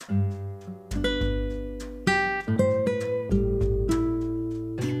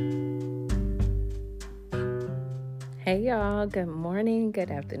Hey y'all, good morning,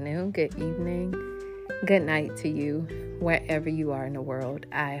 good afternoon, good evening, good night to you, wherever you are in the world.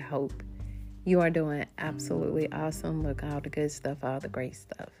 I hope you are doing absolutely awesome. Look, all the good stuff, all the great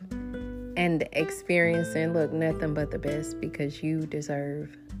stuff. And experiencing, nothing but the best because you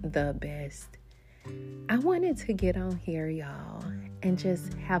deserve the best. I wanted to get on here, y'all, and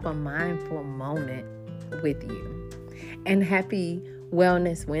just have a mindful moment with you. And happy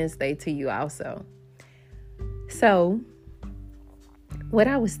Wellness Wednesday to you also. So, what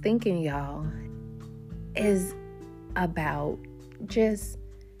I was thinking, y'all, is about just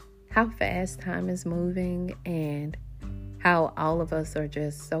how fast time is moving and how all of us are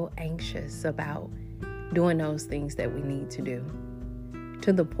just so anxious about doing those things that we need to do,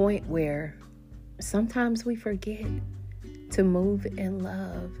 to the point where sometimes we forget to move in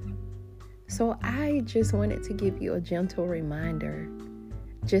love. So I just wanted to give you a gentle reminder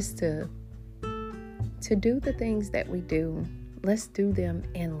just to do the things that we do. Let's do them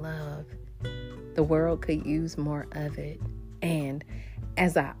in love. The world could use more of it. And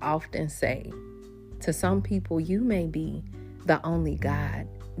as I often say, to some people, you may be the only God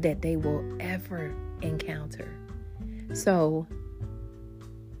that they will ever encounter. So,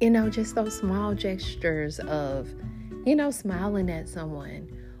 just those small gestures of, smiling at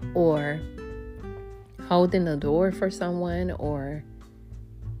someone or holding the door for someone or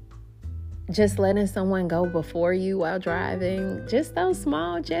just letting someone go before you while driving. Just those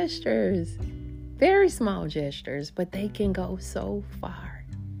small gestures. Very small gestures, but they can go so far.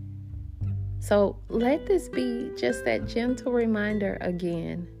 So let this be just that gentle reminder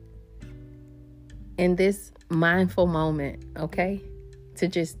again in this mindful moment, okay? To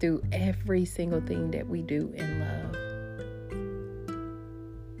just do every single thing that we do in love.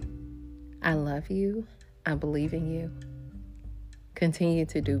 I love you. I believe in you. Continue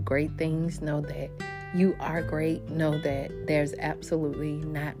to do great things. Know that you are great. Know that there's absolutely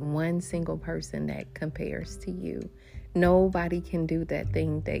not one single person that compares to you. Nobody can do that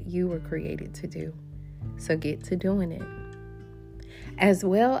thing that you were created to do. So get to doing it. As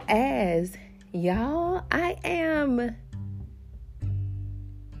well as, y'all, I am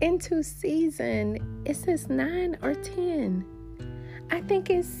into season, it says 9 or 10. I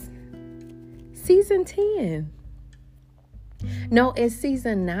think it's season 10. No, it's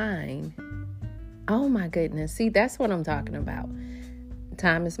season 9. Oh my goodness. See, that's what I'm talking about.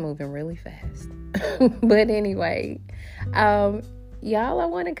 Time is moving really fast. But anyway, y'all, I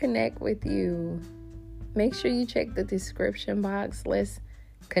want to connect with you. Make sure you check the description box. Let's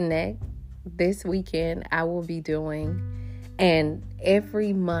connect. This weekend, I will be doing, and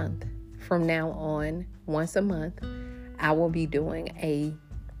every month from now on, once a month, I will be doing a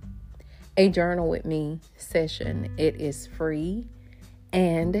journal with me session. It is free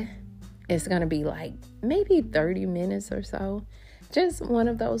and it's going to be like maybe 30 minutes or so. Just one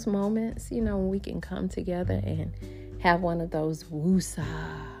of those moments, we can come together and have one of those woosah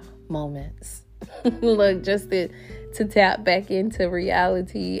moments. Just to tap back into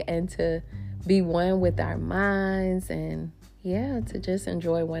reality and to be one with our minds and to just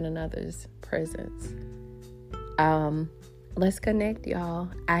enjoy one another's presence. Let's connect, y'all.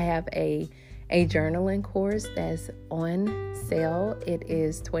 I have a journaling course that's on sale. It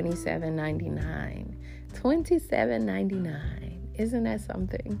is $27.99. $27.99. Isn't that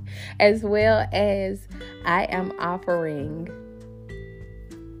something? As well as I am offering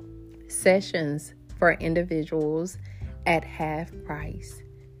sessions for individuals at half price.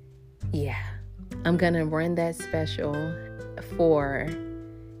 Yeah, I'm going to run that special for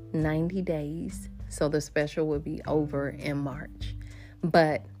 90 days. So the special will be over in March.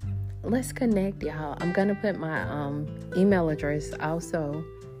 But let's connect, y'all. I'm going to put my email address also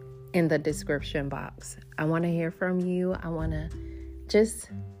in the description box. I want to hear from you. I want to just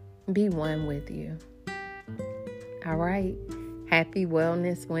be one with you. All right. Happy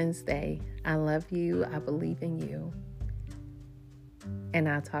Wellness Wednesday. I love you. I believe in you. And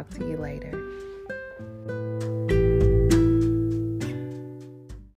I'll talk to you later.